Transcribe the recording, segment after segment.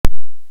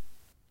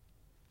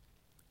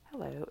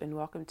Hello, and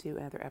welcome to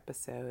another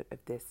episode of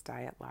This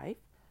Diet Life.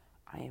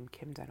 I am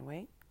Kim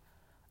Dunaway.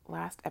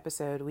 Last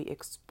episode, we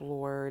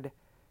explored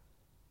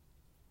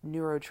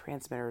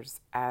neurotransmitters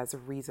as a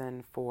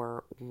reason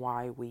for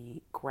why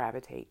we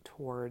gravitate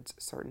towards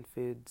certain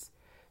foods.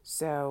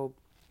 So,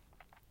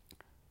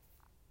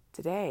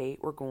 today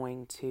we're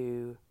going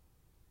to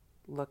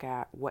look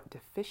at what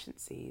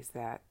deficiencies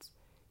that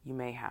you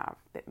may have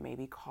that may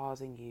be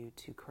causing you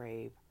to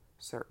crave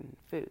certain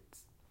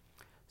foods.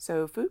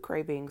 So food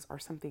cravings are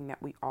something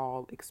that we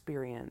all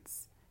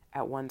experience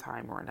at one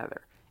time or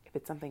another. If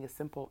it's something as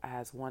simple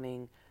as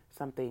wanting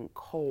something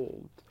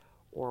cold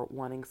or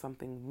wanting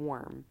something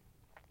warm,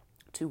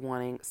 to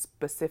wanting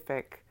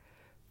specific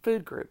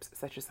food groups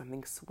such as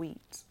something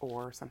sweet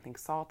or something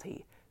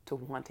salty, to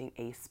wanting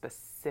a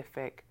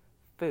specific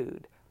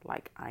food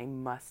like I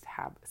must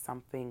have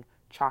something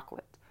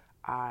chocolate.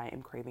 I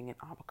am craving an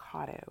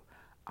avocado.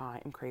 I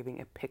am craving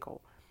a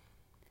pickle.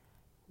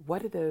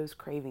 What do those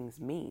cravings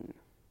mean?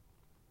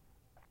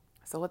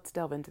 So let's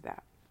delve into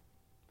that.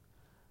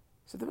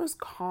 So the most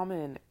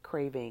common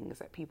cravings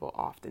that people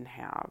often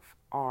have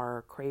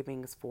are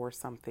cravings for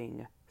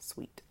something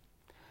sweet.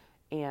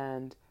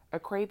 And a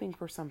craving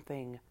for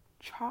something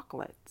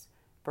chocolate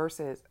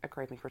versus a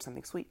craving for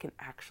something sweet can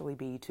actually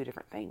be two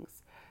different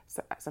things.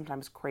 So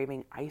sometimes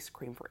craving ice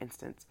cream, for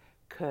instance,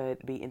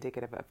 could be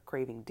indicative of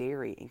craving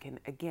dairy and can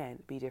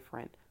again be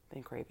different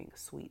than craving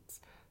sweets.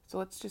 So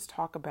let's just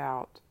talk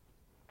about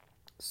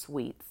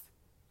sweets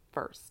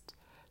first.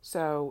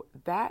 So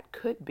that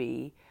could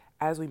be,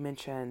 as we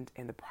mentioned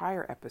in the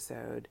prior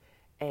episode,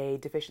 a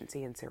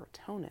deficiency in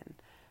serotonin.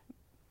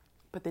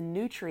 But the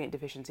nutrient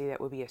deficiency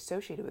that would be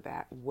associated with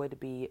that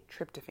would be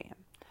tryptophan.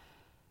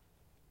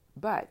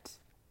 But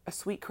a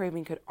sweet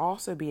craving could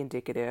also be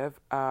indicative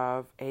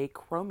of a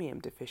chromium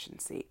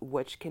deficiency,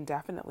 which can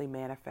definitely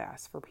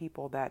manifest for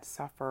people that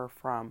suffer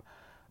from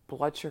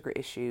blood sugar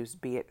issues,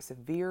 be it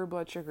severe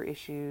blood sugar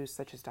issues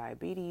such as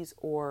diabetes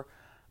or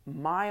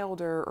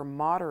milder or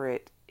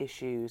moderate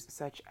issues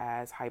such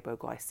as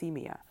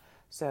hypoglycemia.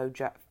 So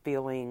just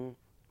feeling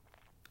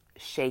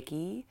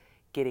shaky,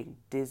 getting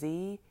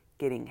dizzy,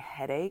 getting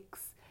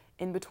headaches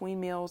in between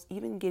meals,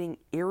 even getting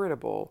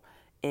irritable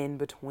in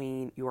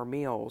between your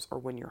meals or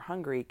when you're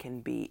hungry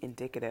can be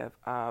indicative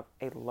of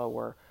a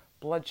lower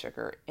blood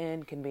sugar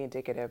and can be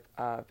indicative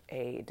of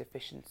a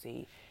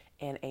deficiency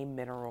in a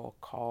mineral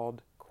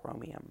called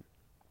chromium.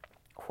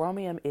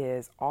 Chromium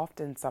is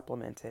often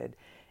supplemented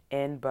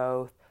in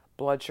both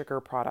blood sugar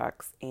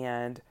products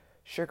and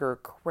sugar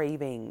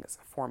cravings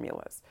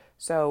formulas.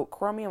 So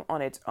chromium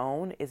on its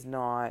own is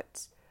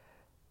not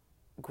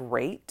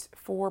great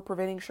for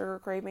preventing sugar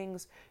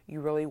cravings.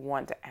 You really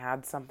want to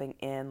add something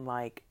in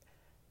like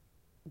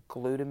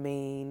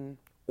glutamine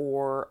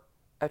or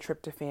a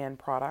tryptophan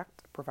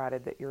product,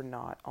 provided that you're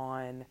not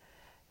on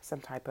some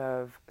type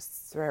of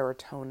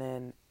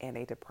serotonin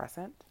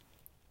antidepressant.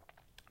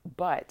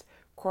 But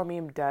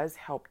chromium does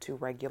help to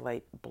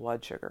regulate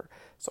blood sugar.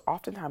 So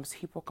oftentimes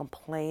people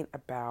complain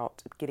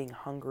about getting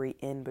hungry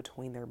in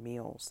between their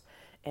meals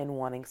and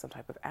wanting some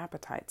type of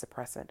appetite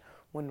suppressant,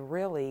 when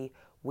really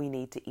we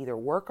need to either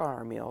work on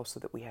our meals so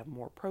that we have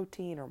more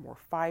protein or more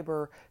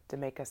fiber to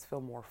make us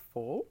feel more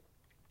full,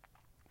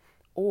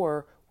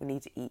 or we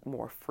need to eat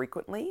more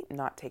frequently,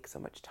 not take so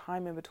much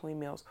time in between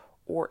meals,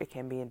 or it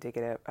can be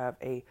indicative of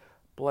a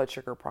blood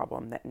sugar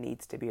problem that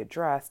needs to be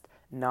addressed,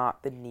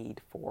 not the need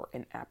for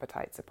an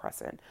appetite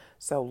suppressant.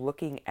 So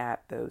looking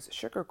at those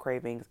sugar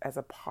cravings as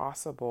a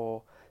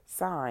possible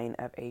sign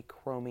of a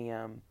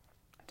chromium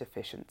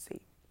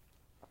deficiency.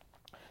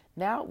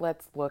 Now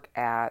let's look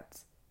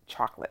at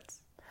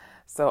chocolates.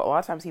 So a lot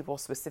of times people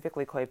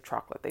specifically crave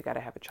chocolate. They got to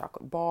have a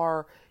chocolate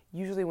bar.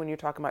 Usually when you're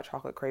talking about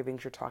chocolate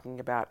cravings, you're talking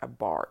about a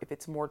bar. If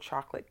it's more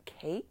chocolate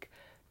cake,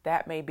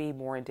 that may be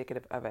more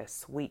indicative of a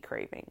sweet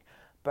craving.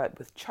 But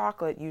with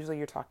chocolate, usually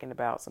you're talking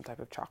about some type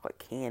of chocolate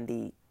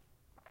candy,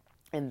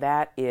 and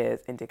that is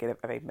indicative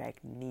of a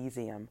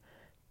magnesium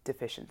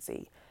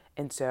deficiency.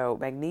 And so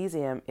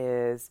magnesium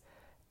is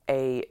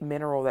a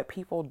mineral that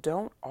people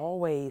don't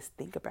always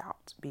think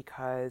about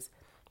because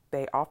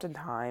they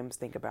oftentimes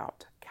think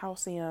about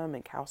calcium,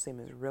 and calcium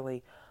is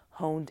really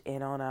honed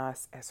in on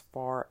us as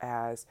far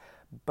as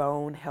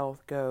bone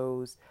health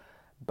goes.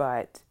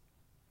 But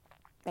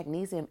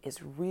magnesium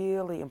is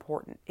really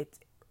important.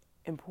 It's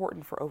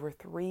important for over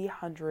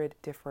 300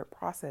 different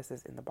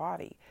processes in the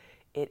body.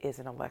 It is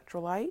an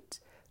electrolyte.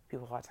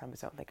 People a lot of times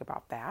don't think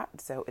about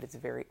that. So it is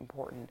very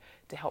important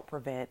to help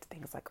prevent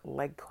things like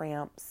leg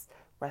cramps,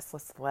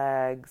 restless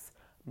legs,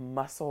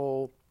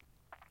 muscle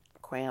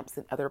cramps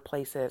in other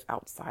places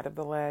outside of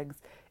the legs.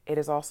 It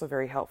is also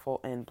very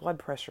helpful in blood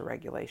pressure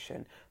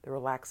regulation, the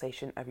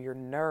relaxation of your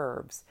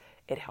nerves.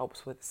 It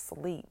helps with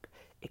sleep.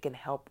 It can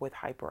help with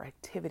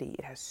hyperactivity.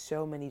 It has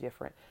so many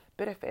different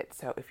benefits.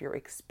 So if you're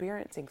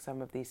experiencing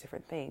some of these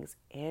different things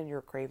and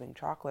you're craving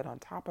chocolate on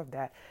top of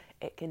that,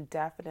 it can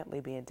definitely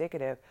be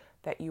indicative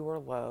that you are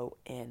low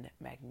in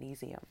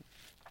magnesium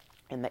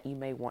and that you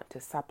may want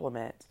to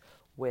supplement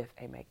with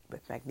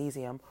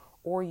magnesium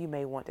or you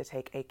may want to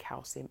take a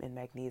calcium and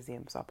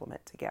magnesium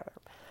supplement together.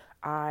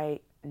 I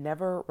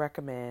never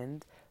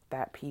recommend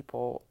that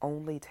people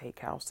only take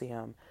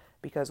calcium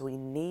because we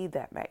need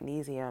that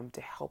magnesium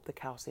to help the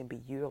calcium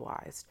be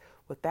utilized.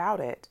 Without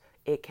it,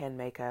 it can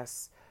make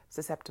us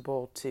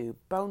susceptible to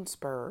bone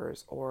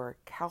spurs or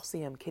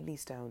calcium kidney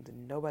stones,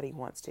 and nobody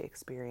wants to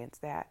experience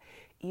that.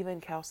 Even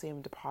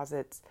calcium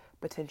deposits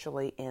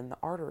potentially in the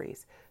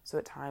arteries. So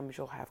at times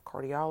you'll have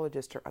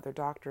cardiologists or other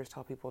doctors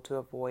tell people to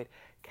avoid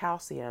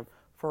calcium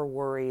for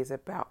worries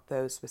about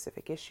those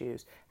specific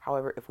issues.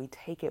 However, if we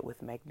take it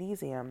with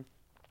magnesium,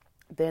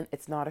 then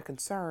it's not a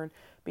concern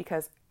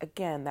because,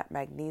 again, that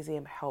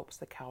magnesium helps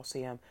the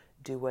calcium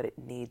do what it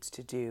needs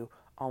to do,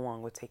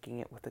 along with taking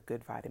it with a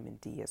good vitamin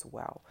D as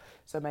well.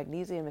 So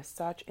magnesium is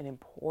such an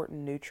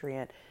important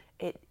nutrient.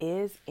 It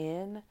is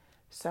in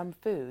some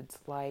foods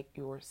like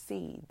your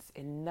seeds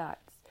and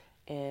nuts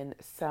and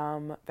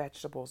some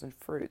vegetables and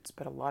fruits,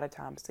 but a lot of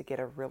times to get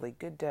a really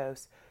good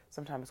dose,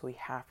 sometimes we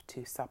have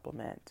to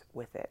supplement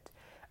with it.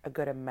 A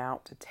good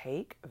amount to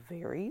take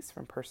varies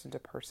from person to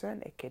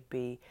person. It could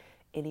be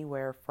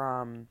anywhere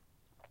from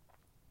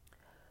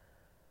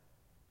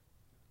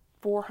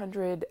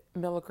 400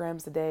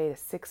 milligrams a day to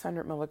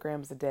 600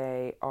 milligrams a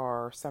day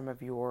are some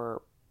of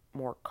your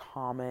more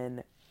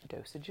common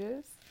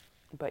dosages,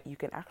 but you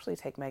can actually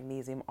take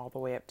magnesium all the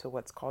way up to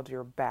what's called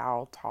your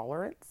bowel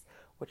tolerance,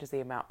 which is the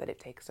amount that it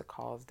takes to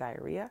cause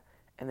diarrhea,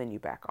 and then you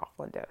back off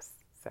one dose.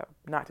 So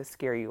not to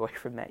scare you away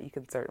from that, you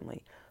can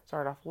certainly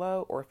start off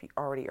low, or if you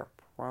already are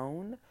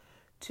prone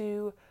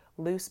to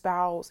loose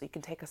bowels, you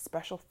can take a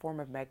special form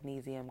of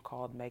magnesium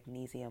called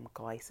magnesium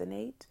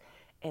glycinate,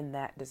 and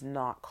that does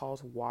not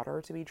cause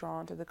water to be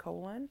drawn to the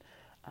colon,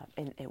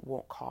 and it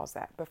won't cause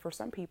that. But for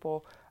some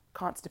people,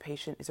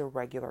 constipation is a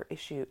regular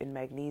issue, and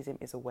magnesium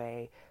is a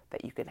way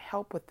that you can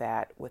help with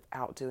that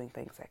without doing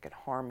things that could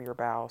harm your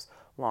bowels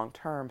long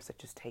term,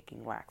 such as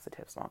taking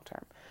laxatives long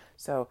term.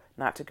 So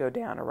not to go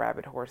down a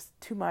rabbit horse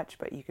too much,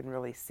 but you can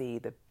really see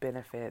the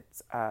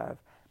benefits of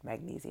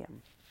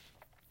magnesium.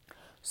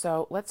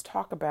 So let's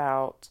talk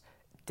about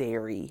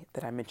dairy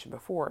that I mentioned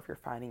before. If you're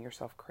finding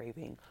yourself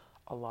craving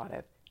a lot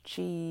of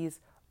cheese,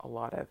 a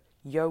lot of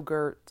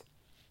yogurt,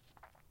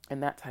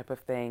 and that type of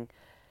thing,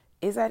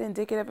 is that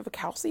indicative of a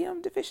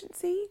calcium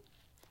deficiency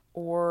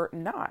or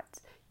not?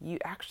 You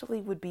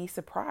actually would be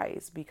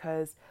surprised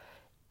because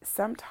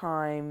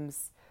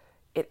sometimes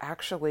it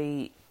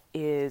actually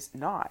is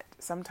not.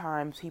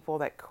 Sometimes people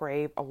that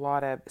crave a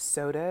lot of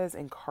sodas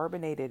and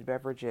carbonated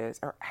beverages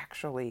are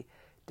actually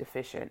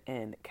deficient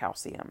in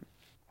calcium.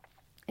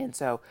 And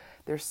so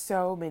there's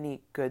so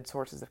many good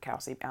sources of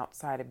calcium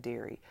outside of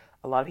dairy.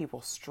 A lot of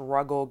people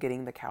struggle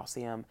getting the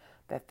calcium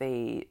that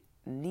they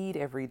need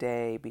every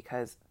day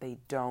because they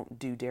don't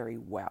do dairy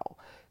well.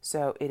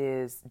 So it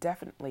is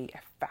definitely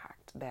a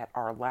fact that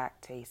our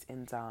lactase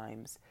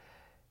enzymes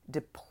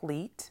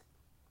deplete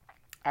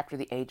after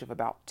the age of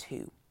about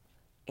 2.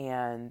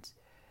 And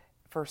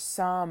for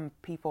some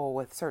people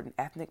with certain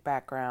ethnic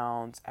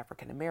backgrounds,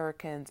 African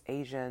Americans,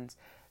 Asians,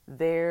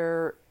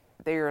 they're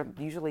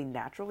usually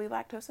naturally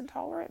lactose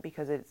intolerant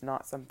because it's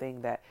not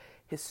something that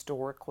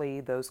historically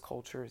those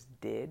cultures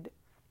did.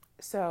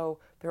 So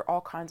there are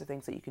all kinds of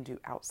things that you can do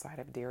outside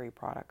of dairy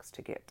products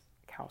to get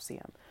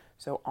calcium.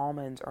 So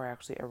almonds are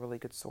actually a really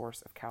good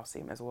source of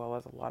calcium, as well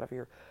as a lot of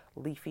your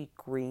leafy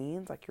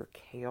greens like your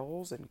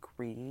kales and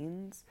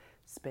greens.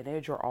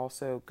 Spinach are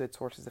also good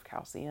sources of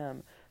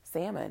calcium.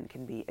 Salmon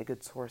can be a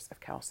good source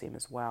of calcium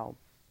as well.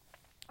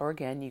 Or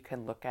again, you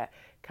can look at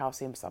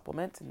calcium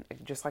supplements, and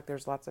just like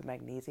there's lots of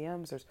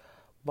magnesiums, there's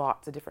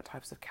lots of different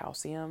types of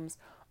calciums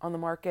on the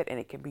market, and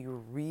it can be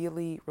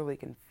really, really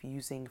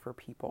confusing for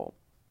people.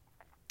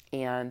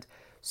 And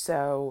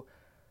so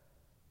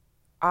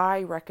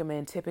I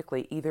recommend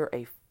typically either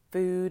a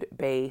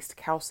food-based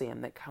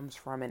calcium that comes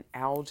from an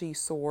algae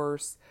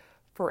source,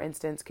 for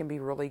instance, can be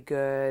really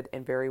good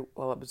and very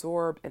well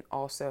absorbed, and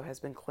also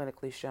has been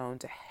clinically shown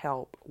to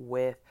help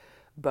with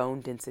bone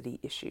density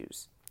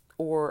issues.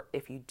 Or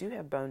if you do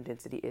have bone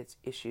density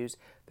issues,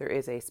 there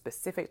is a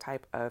specific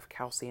type of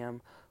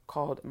calcium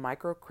called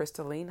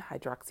microcrystalline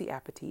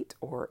hydroxyapatite,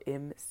 or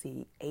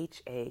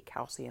MCHA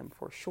calcium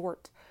for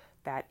short,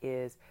 that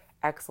is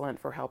excellent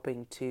for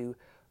helping to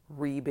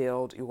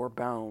rebuild your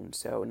bone.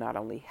 So not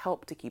only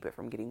help to keep it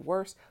from getting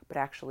worse, but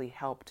actually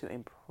help to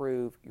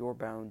improve your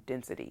bone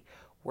density.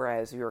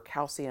 Whereas your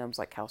calciums,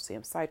 like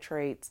calcium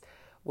citrates,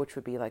 which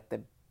would be like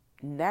the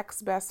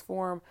next best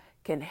form,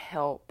 can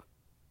help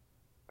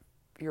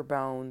your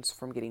bones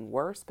from getting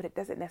worse, but it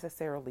doesn't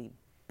necessarily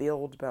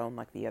build bone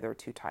like the other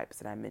two types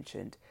that I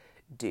mentioned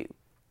do.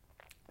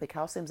 The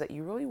calciums that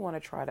you really want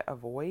to try to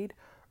avoid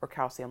are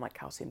calcium like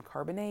calcium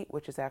carbonate,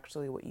 which is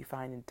actually what you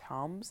find in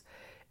Tums.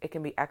 It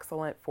can be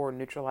excellent for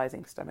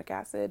neutralizing stomach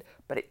acid,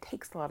 but it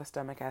takes a lot of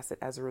stomach acid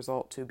as a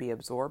result to be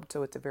absorbed.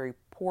 So it's a very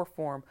poor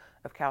form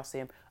of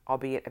calcium,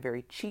 albeit a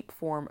very cheap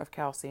form of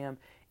calcium,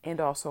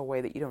 and also a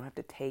way that you don't have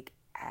to take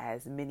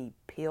as many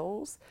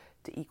pills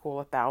to equal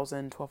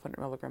 1,000, 1,200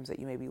 milligrams that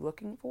you may be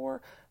looking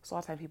for. So a lot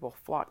of times people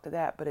flock to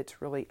that, but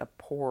it's really a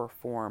poor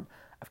form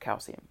of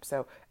calcium.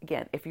 So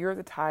again, if you're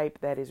the type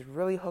that is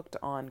really hooked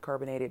on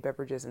carbonated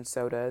beverages and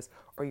sodas,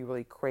 or you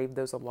really crave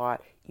those a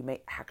lot, you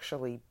may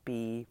actually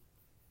be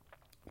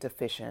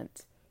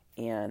deficient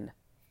in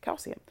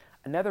calcium.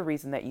 Another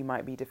reason that you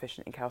might be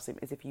deficient in calcium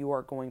is if you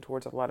are going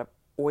towards a lot of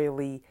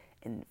oily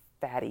and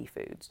fatty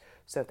foods.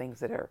 So things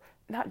that are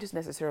not just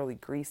necessarily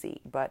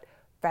greasy, but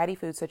fatty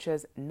foods such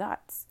as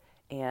nuts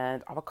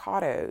and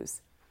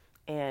avocados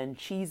and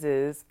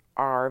cheeses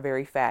are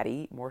very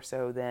fatty, more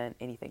so than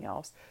anything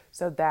else.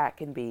 So that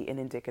can be an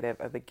indicative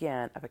of,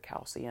 again, of a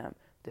calcium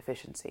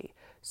deficiency.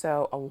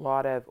 So a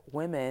lot of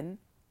women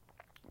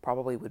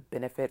probably would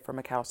benefit from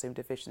a calcium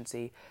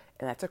deficiency,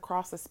 and that's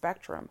across the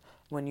spectrum.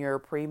 When you're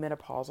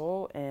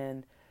premenopausal,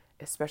 and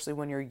especially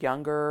when you're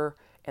younger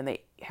and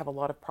they have a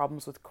lot of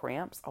problems with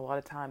cramps, a lot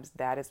of times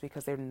that is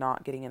because they're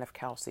not getting enough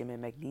calcium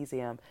and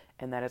magnesium,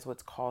 and that is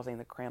what's causing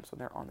the cramps when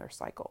they're on their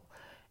cycle.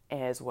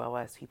 As well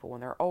as people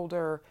when they're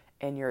older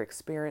and you're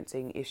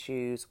experiencing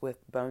issues with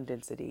bone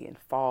density and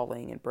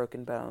falling and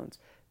broken bones.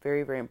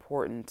 Very, very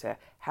important to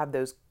have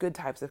those good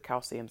types of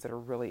calciums that are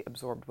really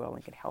absorbed well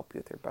and can help you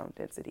with your bone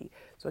density.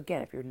 So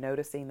again, if you're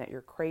noticing that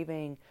you're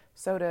craving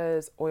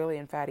sodas, oily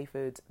and fatty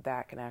foods,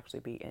 that can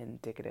actually be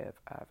indicative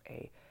of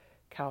a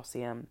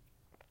calcium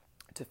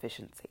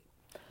deficiency.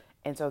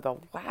 And so the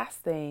last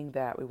thing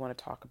that we want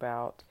to talk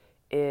about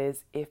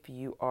is if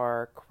you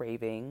are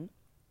craving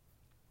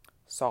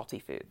salty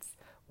foods,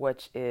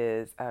 which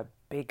is a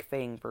big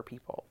thing for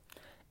people.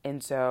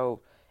 And so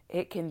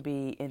it can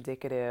be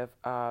indicative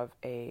of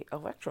a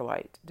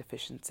electrolyte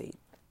deficiency.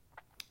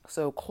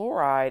 So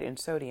chloride and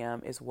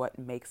sodium is what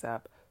makes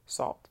up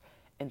salt.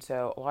 And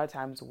so a lot of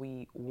times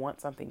we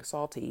want something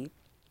salty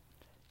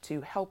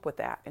to help with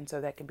that. And so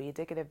that can be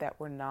indicative that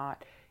we're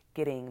not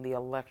getting the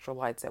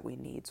electrolytes that we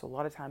need. So a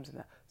lot of times in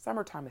the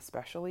summertime,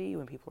 especially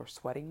when people are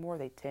sweating more,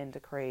 they tend to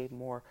crave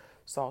more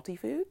salty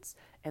foods.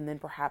 And then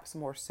perhaps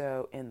more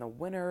so in the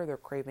winter, they're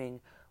craving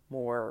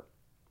more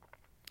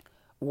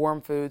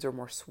warm foods or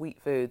more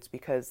sweet foods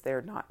because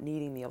they're not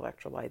needing the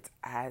electrolytes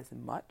as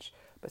much.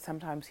 But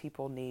sometimes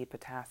people need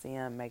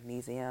potassium,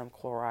 magnesium,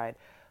 chloride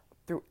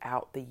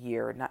throughout the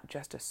year, not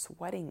just a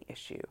sweating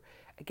issue.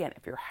 Again,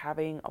 if you're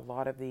having a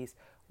lot of these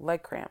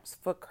leg cramps,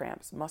 foot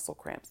cramps, muscle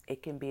cramps,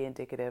 it can be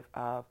indicative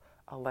of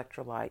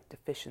electrolyte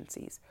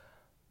deficiencies,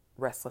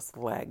 restless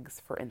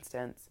legs, for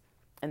instance.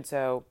 And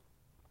so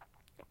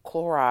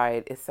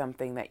chloride is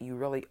something that you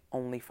really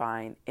only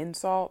find in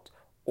salt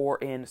or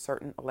in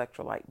certain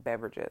electrolyte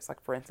beverages.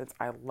 Like, for instance,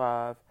 I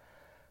love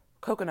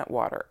coconut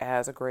water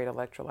as a great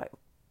electrolyte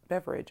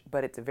beverage,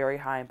 but it's very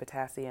high in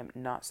potassium,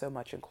 not so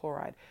much in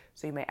chloride.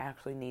 So you may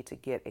actually need to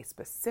get a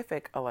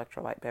specific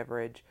electrolyte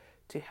beverage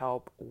to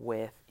help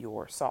with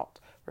your salt.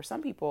 For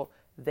some people,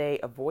 they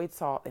avoid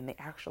salt and they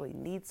actually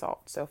need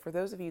salt. So for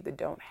those of you that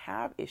don't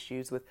have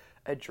issues with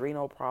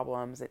adrenal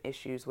problems and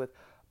issues with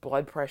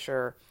blood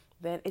pressure,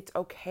 then it's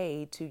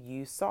okay to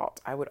use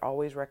salt. I would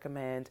always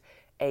recommend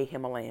a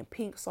Himalayan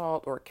pink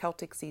salt or a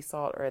Celtic sea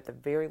salt, or at the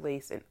very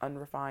least an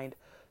unrefined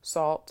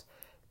salt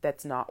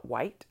that's not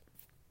white.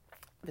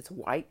 If it's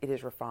white, it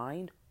is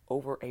refined,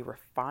 over a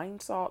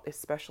refined salt,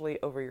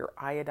 especially over your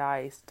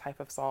iodized type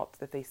of salts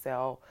that they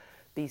sell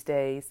these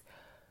days.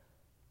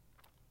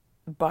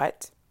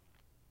 But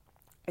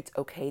it's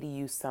okay to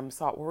use some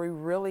salt. Where we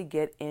really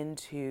get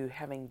into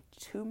having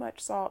too much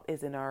salt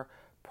is in our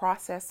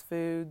processed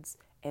foods,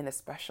 and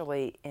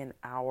especially in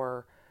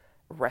our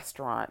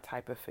restaurant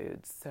type of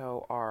foods.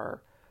 So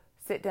our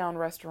sit-down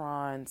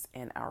restaurants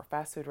and our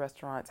fast food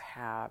restaurants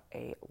have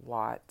a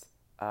lot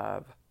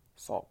of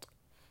salt.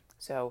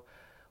 So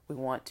we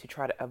want to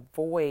try to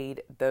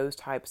avoid those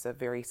types of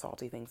very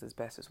salty things as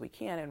best as we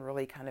can and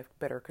really kind of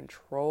better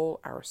control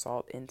our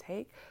salt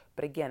intake.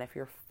 But again, if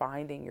you're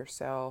finding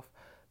yourself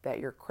that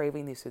you're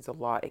craving these foods a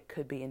lot, it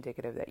could be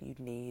indicative that you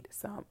need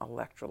some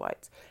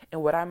electrolytes.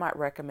 And what I might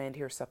recommend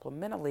here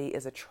supplementally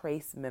is a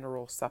trace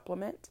mineral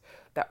supplement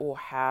that will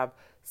have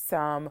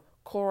some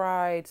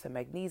chloride, some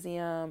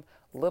magnesium,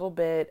 a little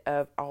bit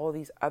of all of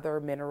these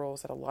other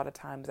minerals that a lot of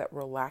times that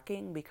we're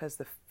lacking because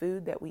the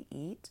food that we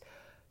eat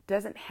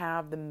doesn't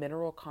have the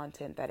mineral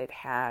content that it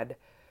had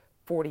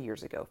 40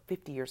 years ago,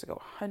 50 years ago,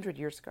 100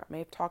 years ago. I may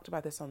have talked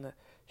about this on the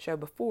show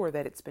before,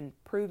 that it's been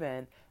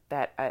proven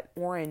that an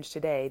orange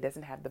today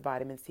doesn't have the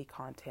vitamin C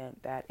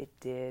content that it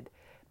did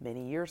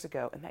many years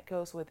ago. And that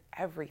goes with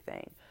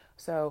everything.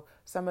 So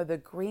some of the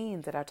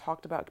greens that I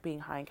talked about being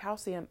high in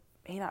calcium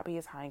may not be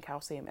as high in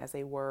calcium as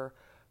they were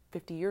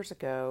 50 years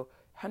ago,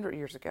 100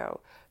 years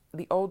ago.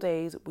 The old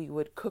days, we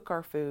would cook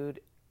our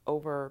food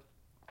over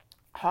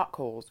hot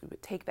coals. We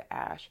would take the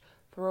ash,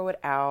 throw it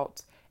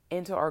out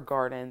into our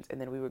gardens,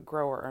 and then we would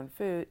grow our own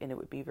food, and it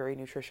would be very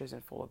nutritious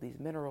and full of these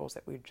minerals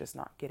that we're just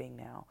not getting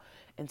now.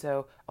 And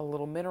so a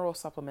little mineral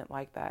supplement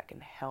like that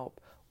can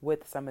help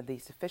with some of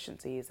these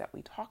deficiencies that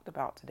we talked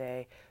about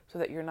today, so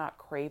that you're not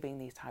craving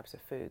these types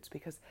of foods,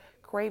 because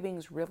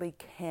cravings really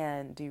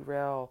can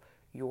derail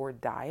your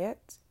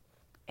diet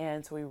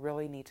And so we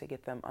really need to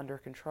get them under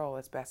control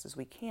as best as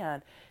we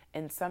can.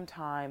 And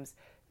sometimes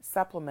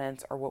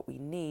supplements are what we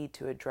need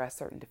to address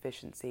certain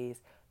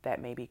deficiencies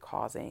that may be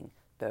causing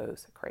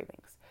those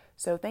cravings.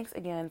 So thanks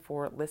again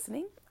for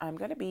listening. I'm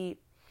going to be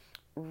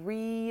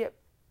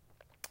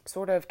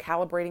sort of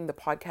calibrating the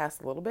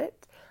podcast a little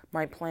bit.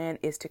 My plan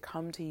is to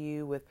come to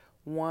you with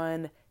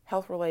one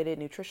health-related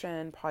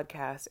nutrition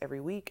podcast every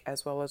week,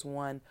 as well as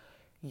one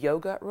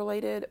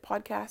yoga-related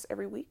podcast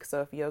every week.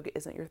 So if yoga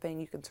isn't your thing,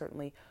 you can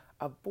certainly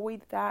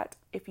avoid that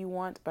if you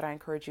want, but I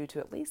encourage you to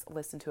at least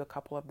listen to a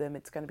couple of them.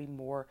 It's going to be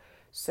more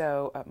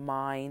so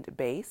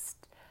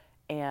mind-based.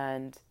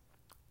 And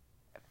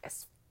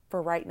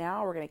for right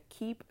now, we're going to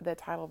keep the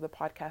title of the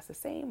podcast the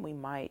same. We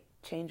might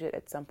change it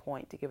at some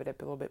point to give it a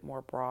little bit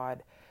more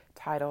broad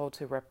title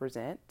to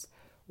represent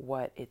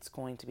what it's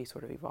going to be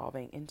sort of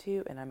evolving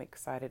into. And I'm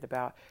excited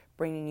about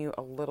bringing you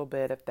a little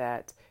bit of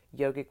that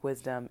yogic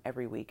wisdom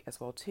every week as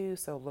well too.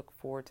 So look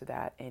forward to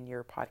that in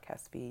your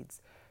podcast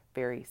feeds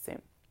very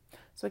soon.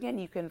 So again,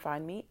 you can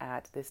find me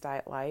at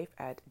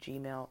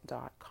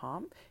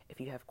thisdietlife@gmail.com. If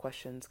you have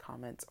questions,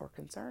 comments, or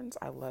concerns,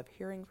 I love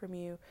hearing from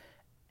you.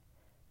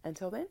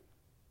 Until then,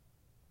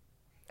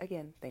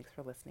 again, thanks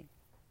for listening.